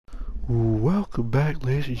Welcome back,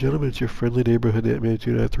 ladies and gentlemen. It's your friendly neighborhood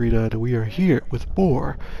Netman2939, and we are here with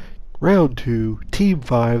more Round 2, Team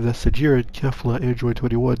 5. That's the Jiren, Kefla and Jiren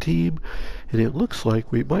 21 team. And it looks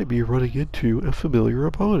like we might be running into a familiar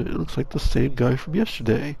opponent. It looks like the same guy from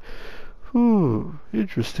yesterday.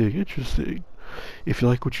 Interesting, interesting. If you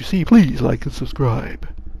like what you see, please like and subscribe.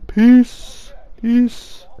 Peace.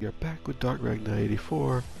 Peace. We are back with Dark Ragnar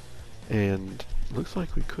 84, and looks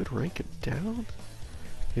like we could rank it down.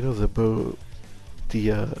 You know,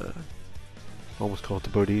 almost call it the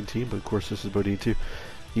Bodine team, but of course this is Bodine too.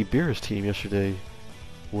 The Beerus team yesterday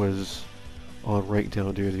was on rank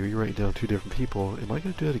down, dude. You ranked down two different people. Am I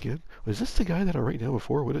going to do that again? Was this the guy that I ranked down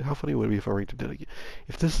before? How funny would it be if I ranked him down again?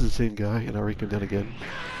 If this is the same guy and I rank him down again,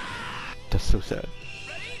 that's so sad.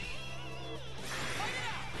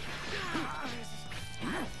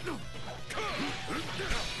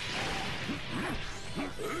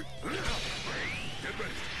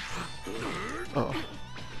 Oh.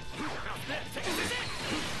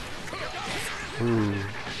 Ooh.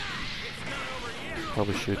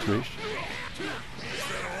 Probably should reach.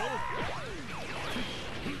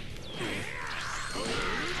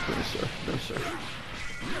 No sir, no sir.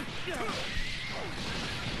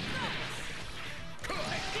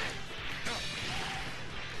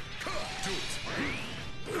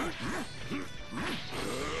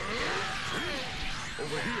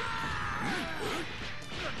 Over here.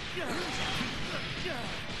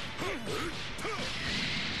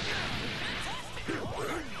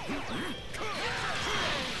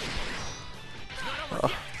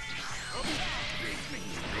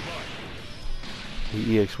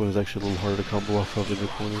 The EX one is actually a little harder to combo off of in the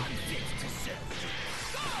corner.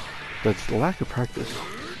 But the lack of practice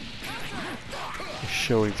is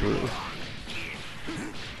showing through.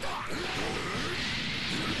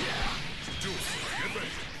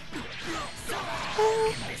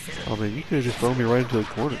 Oh man, you could have just thrown me right into the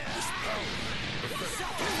corner.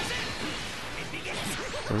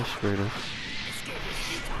 That's fair enough.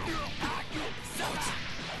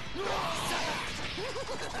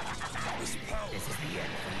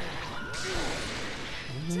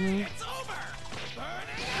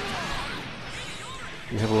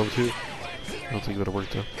 You have a level 2? I don't think it would have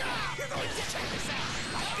worked though.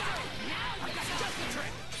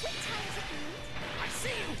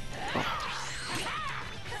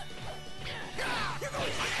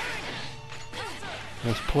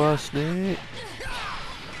 That's plus, Nick.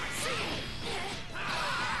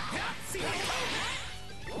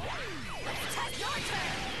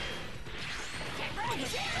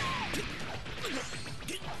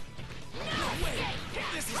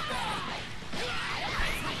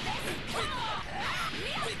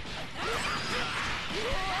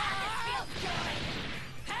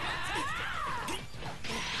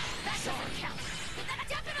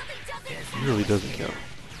 It really doesn't count.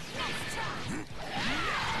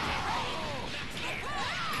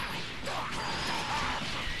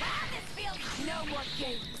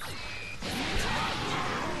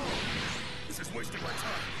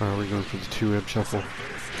 Alright, we're going for the 2M shuffle.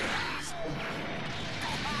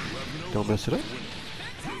 Don't mess it up.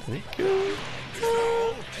 Thank you.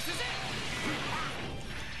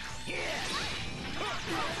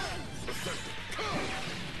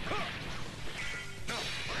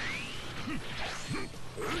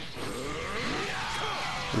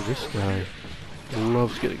 This guy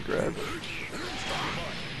loves getting grabbed.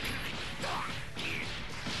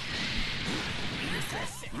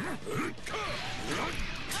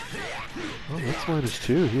 Oh, that's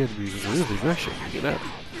 -2. He had to be really rushing to get out.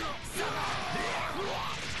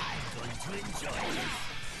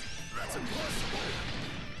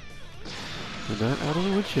 We're not out of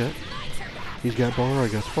the woods yet. He's got bar, I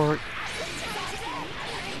got spark.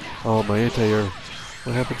 Oh, my anti-air.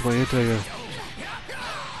 What happened to my anti-air?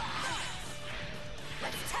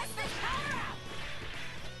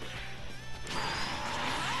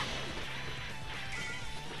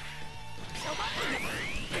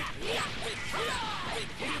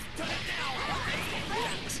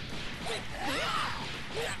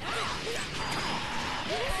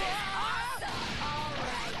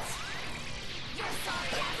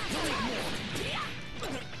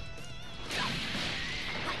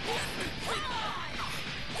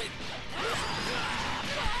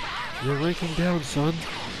 You're ranking down, son.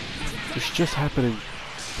 It's just happening.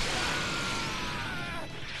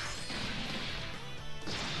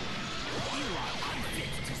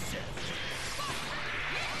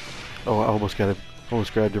 Oh, I almost got him.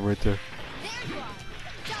 Almost grabbed him right there.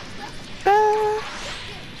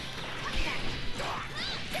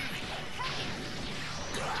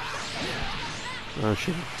 Oh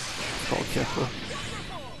shit. Called Kefla.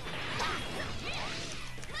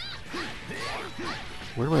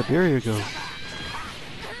 Where did my barrier go?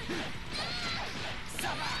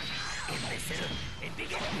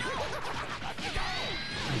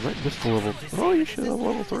 I might miss the level. Oh, you should have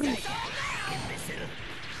level 3.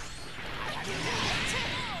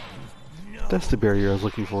 That's the barrier I was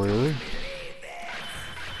looking for earlier.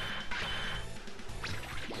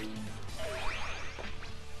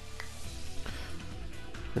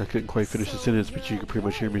 I couldn't quite finish the sentence, but you could pretty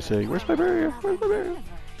much hear me saying, "Where's my barrier? Where's my barrier?"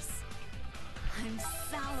 I'm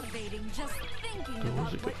salivating just thinking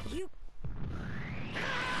about what you...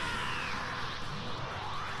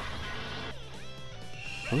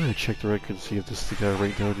 I'm gonna check the record and see if this is the guy I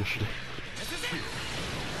ranked down yesterday.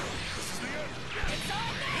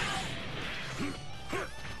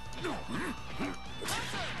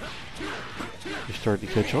 You're starting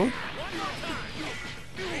to catch on?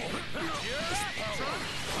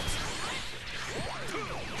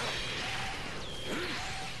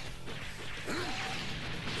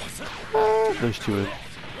 There's 2 in.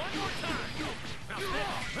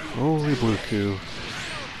 Holy blue coup.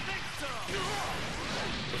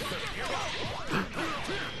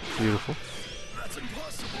 Beautiful.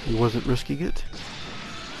 He wasn't risking it.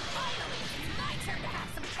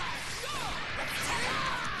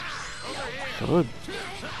 Good.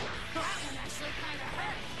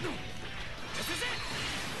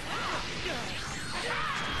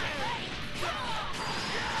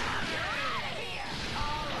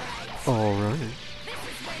 All right.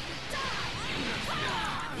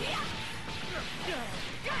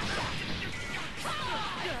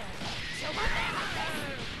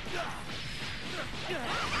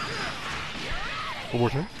 One more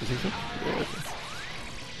time? You think so? Yeah, okay.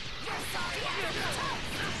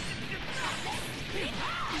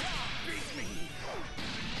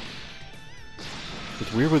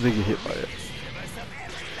 It's weird when they get hit by it.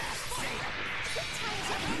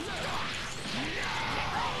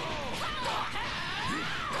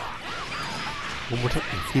 One more time.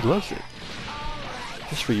 He loves it.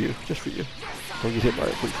 Just for you. Just for you. Don't get hit by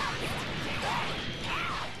it, please.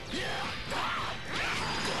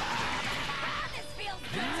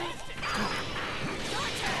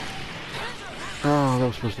 Oh, that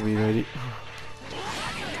was supposed to be an 80.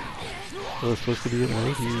 That was supposed to be an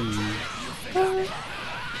 80.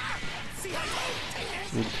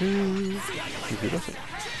 Into... Easy lesson.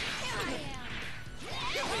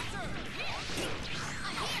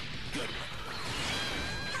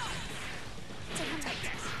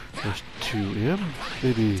 There's 2M,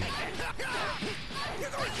 maybe.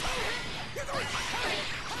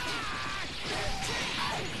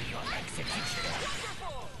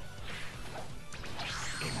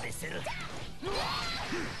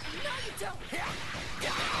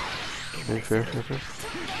 Okay, fair.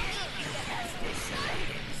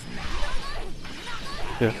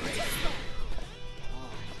 Yeah.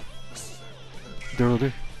 They're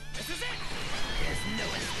there.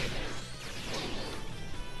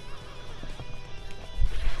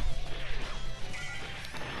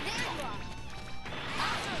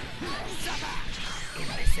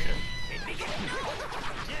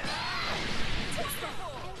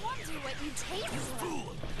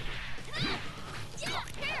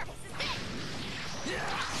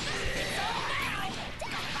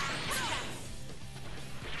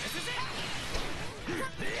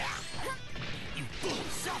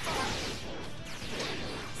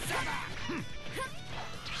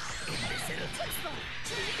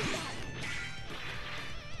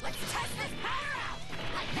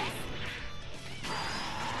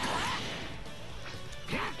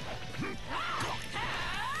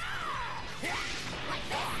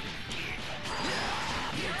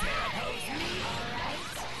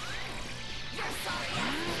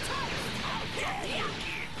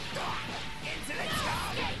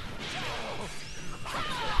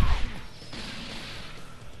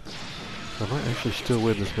 I might actually still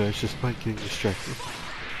win this match, just by getting distracted.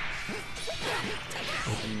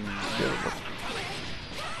 Yeah,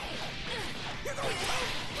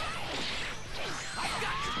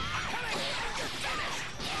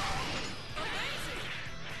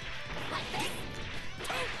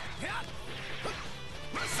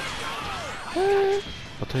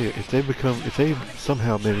 I'll tell you, if they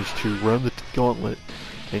somehow manage to run the gauntlet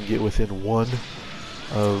and get within 1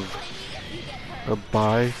 of a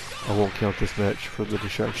bye, I won't count this match for the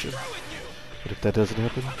distraction. But if that doesn't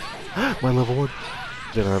happen, my level 1,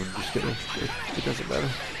 then I'm just gonna, it doesn't matter.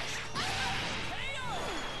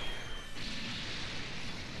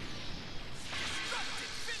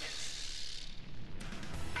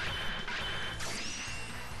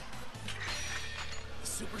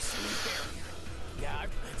 Super Saiyan barrier. Yeah,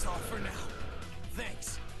 that's all for now.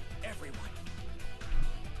 Thanks, everyone.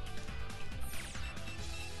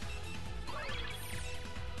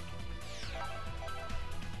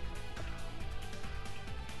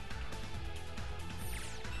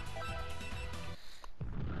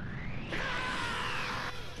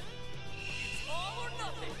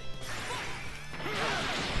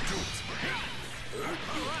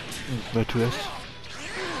 No twist.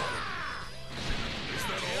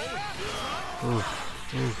 Oof.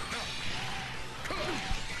 Oof.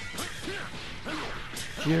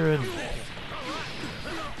 Jiren.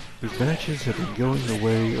 These matches have been going the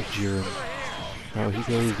way of Jiren. How he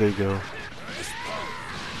goes, they go.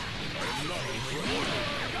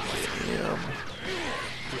 Damn.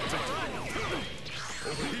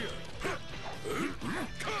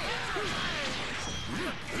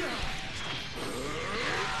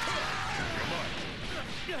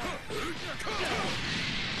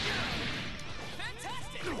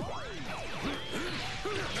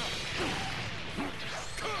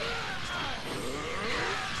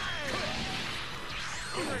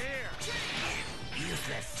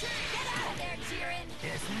 Useless. Get out of there, Jiren.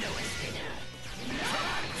 There's no escape.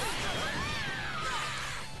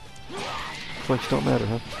 Flex don't matter,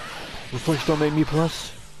 huh? Reflex don't make me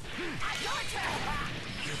plus?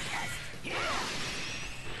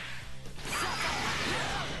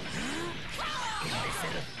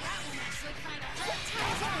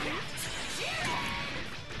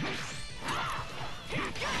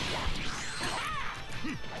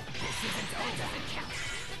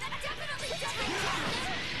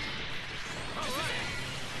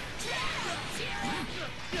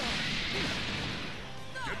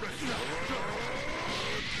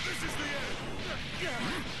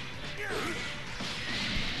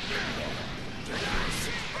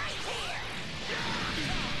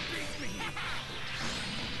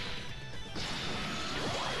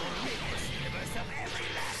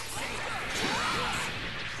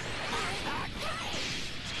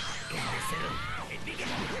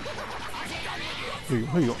 Here you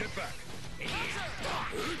go.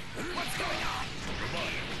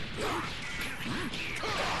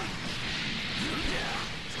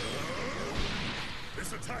 This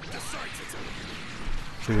attack decides it.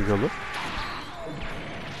 Here we go, look. You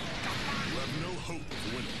have no hope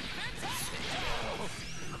of winning.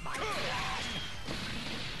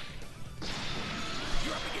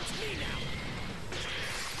 You're up against me now.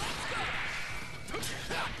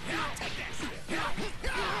 Take this.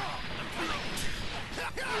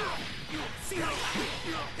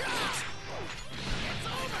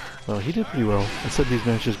 Well, he did pretty well. I said these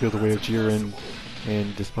matches go the way of Jiren,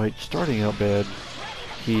 and despite starting out bad,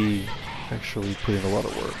 he actually put in a lot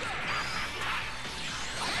of work.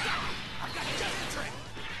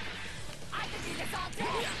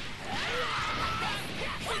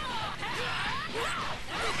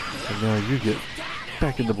 And now you get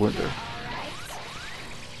back in the blender.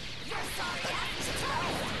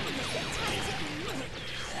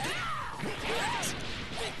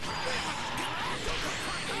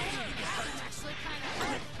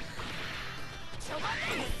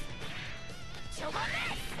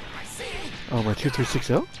 Oh, my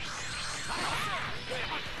 2360?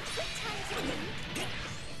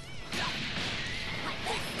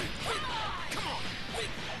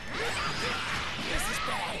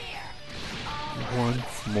 One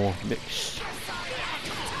more mix.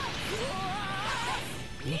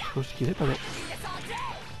 You're supposed to get hit by that.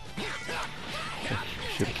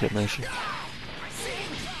 Should have kept mashing.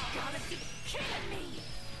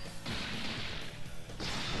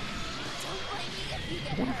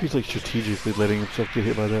 I wonder if he's like strategically letting himself get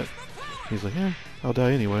hit by that. He's like, yeah, I'll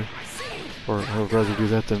die anyway. Or I would rather do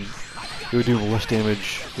that than it would do less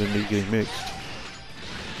damage than me getting mixed.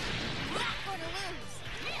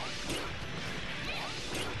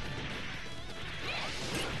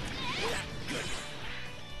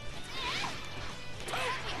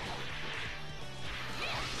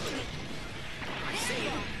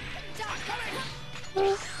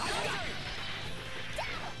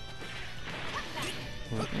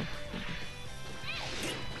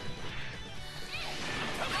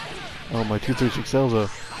 Oh, my 236L's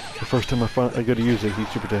the first time I go to use it, he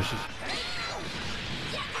super dashes.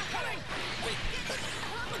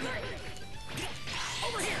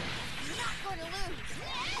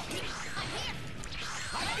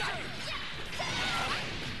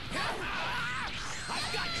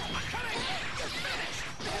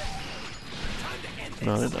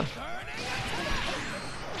 Not enough.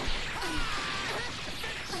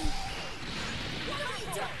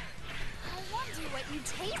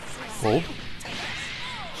 Hold.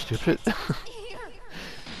 Stupid.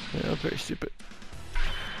 Yeah, very stupid.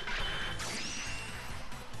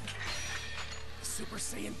 Super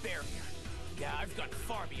Saiyan barrier. Yeah, I've gone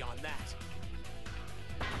far beyond that.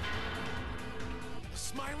 The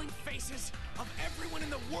smiling faces of everyone in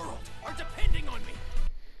the world are depending on me.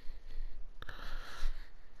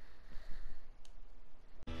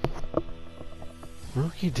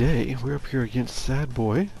 Rookie day. We're up here against Sad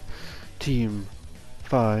Boy, Team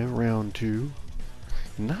 5, round 2.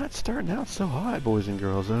 Not starting out so hot, boys and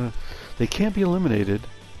girls. They can't be eliminated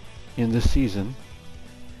in this season,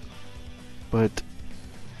 but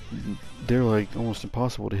they're like almost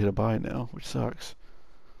impossible to hit a bye now, which sucks.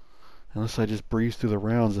 Unless I just breeze through the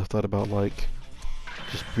rounds, I thought about like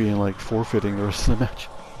just being like forfeiting the rest of the match.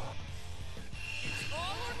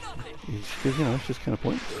 Because, you know, it's just kind of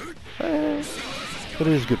pointless. But it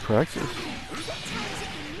is good practice.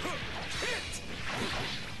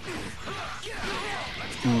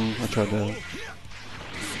 I tried to...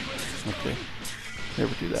 Okay.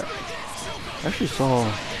 Never do that. I actually saw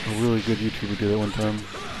a really good YouTuber do that one time,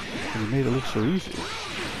 and he made it look so easy.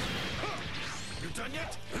 You done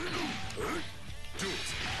yet? Do it.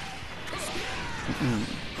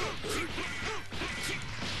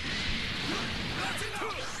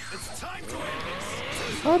 It's time to end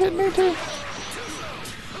this. I didn't mean to.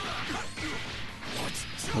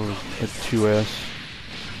 That was a 2S. Is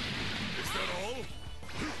that all?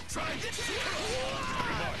 Try this.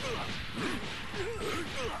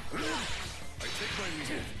 I take my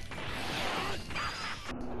leave.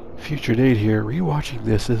 Future date here. Rewatching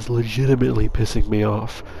this is legitimately pissing me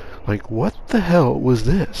off. Like, what the hell was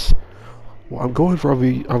this? Well, I'm going for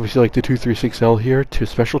obviously like the 236L here to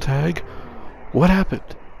special tag. What happened?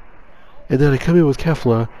 And then I come in with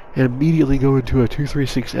Kefla and immediately go into a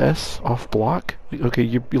 236S off block. Okay,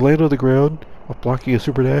 you land on the ground off blocking a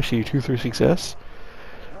super dash and you 236S.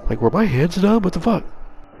 Like, were my hands numb? What the fuck?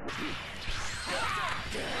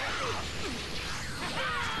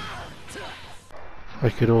 I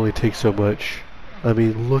can only take so much. I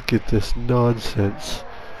mean, look at this nonsense.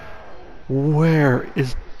 Where?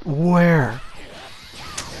 Bunch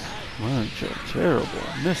of terrible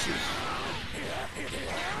misses.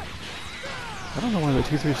 I don't know why the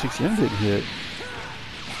 236M didn't hit.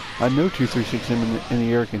 I know 236M in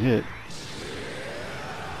the air can hit.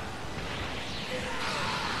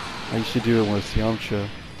 I used to do it with Yamcha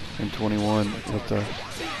in 21 with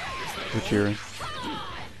Jiren.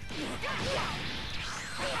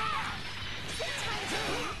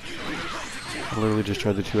 I literally just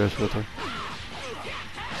tried the 2S with her.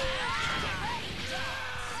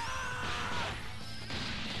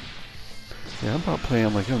 Yeah, I'm about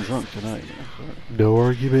playing like I'm drunk tonight. No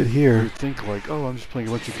argument here. You'd think like, oh, I'm just playing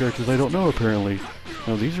a bunch of characters I don't know apparently.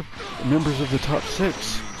 No, these are members of the top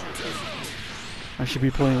 6. I should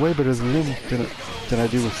be playing way better than them than I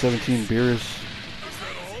do with 17 Beerus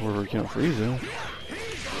or, you know, Frieza.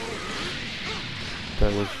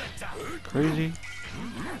 That was crazy.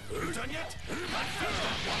 You done yet?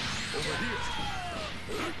 Over here.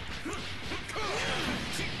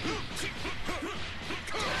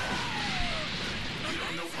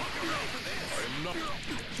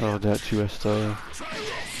 Oh, that 2S style.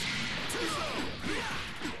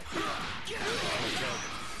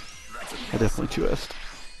 I definitely 2S'd.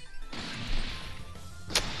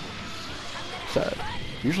 Sad.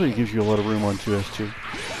 Usually it gives you a lot of room on 2S too.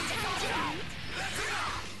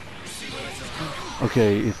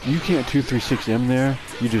 Okay, if you can't 236M there,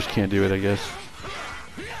 you just can't do it, I guess.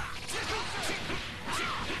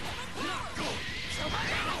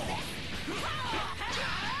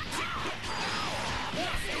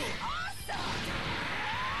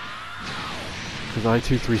 Because I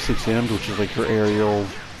 236M'd, which is like her aerial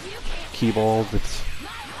key ball that's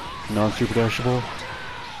non-super dashable,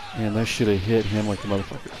 and that should have hit him like a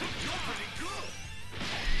motherfucker.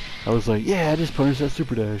 I was like, yeah, I just punished that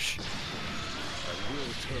super dash. I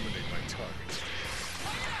will terminate my target.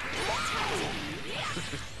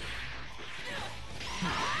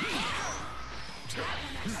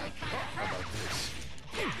 How about this?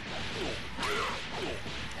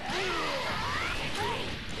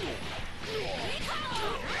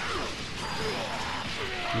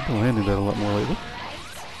 I've been landing that a lot more lately.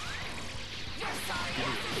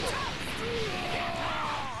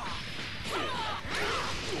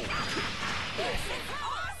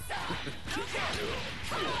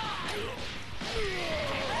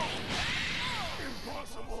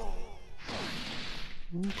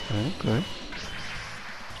 Okay.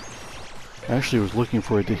 I actually was looking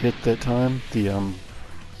for it to hit that time, the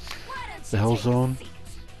Hell Zone,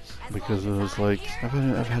 because it was like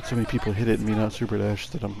I've had so many people hit it and me not super dash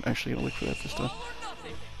that I'm actually gonna look for that this time.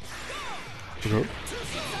 Okay.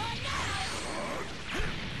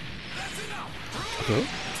 Okay.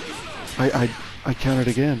 I counted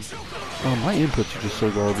again. Oh, my inputs are just so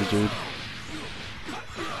garbage, dude.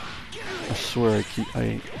 I swear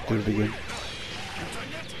I did it again.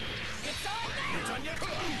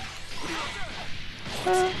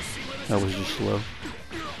 That was just slow.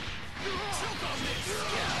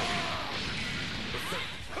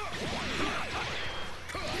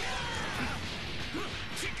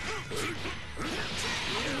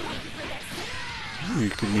 You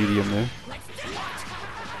can medium there.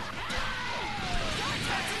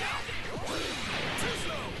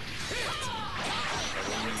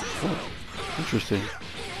 Oh, interesting.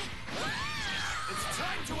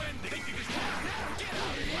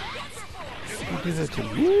 You do that to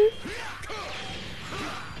me?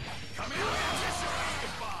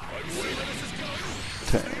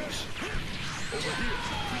 Thanks.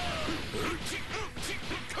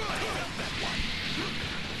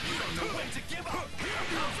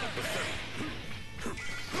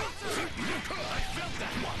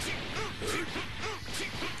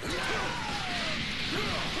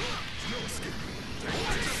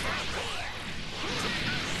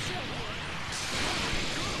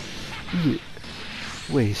 Yeah.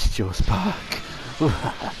 Waste your spark.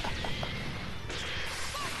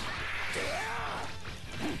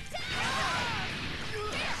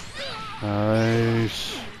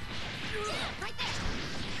 Nice.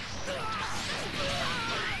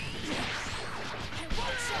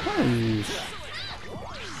 Nice.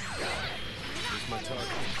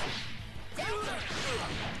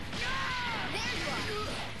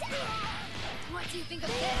 What do you think of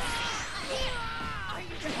this? Are you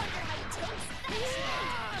wondering how it tastes? There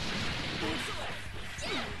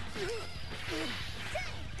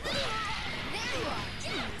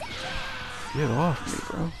you are. Get off me,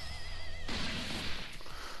 bro.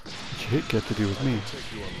 What's your hit got to do with me?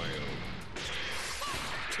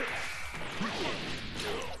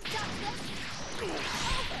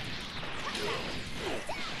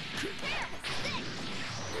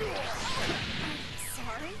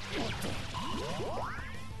 Sorry?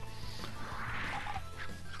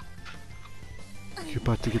 You're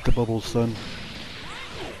about to get the bubbles, son.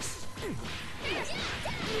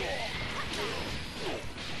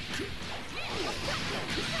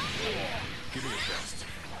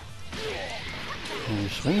 And you're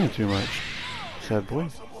swinging too much. Sad boy.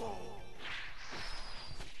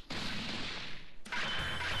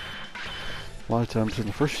 A lot of times in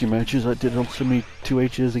the first few matches I did so many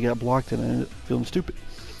 2Hs that got blocked and I ended up feeling stupid.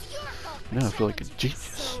 Now I feel like a genius.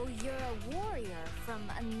 So you're a warrior from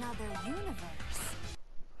another universe.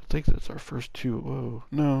 I think that's our first two. Whoa.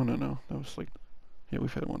 No. That was like, yeah,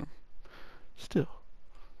 we've had one. Still.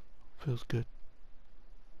 Feels good.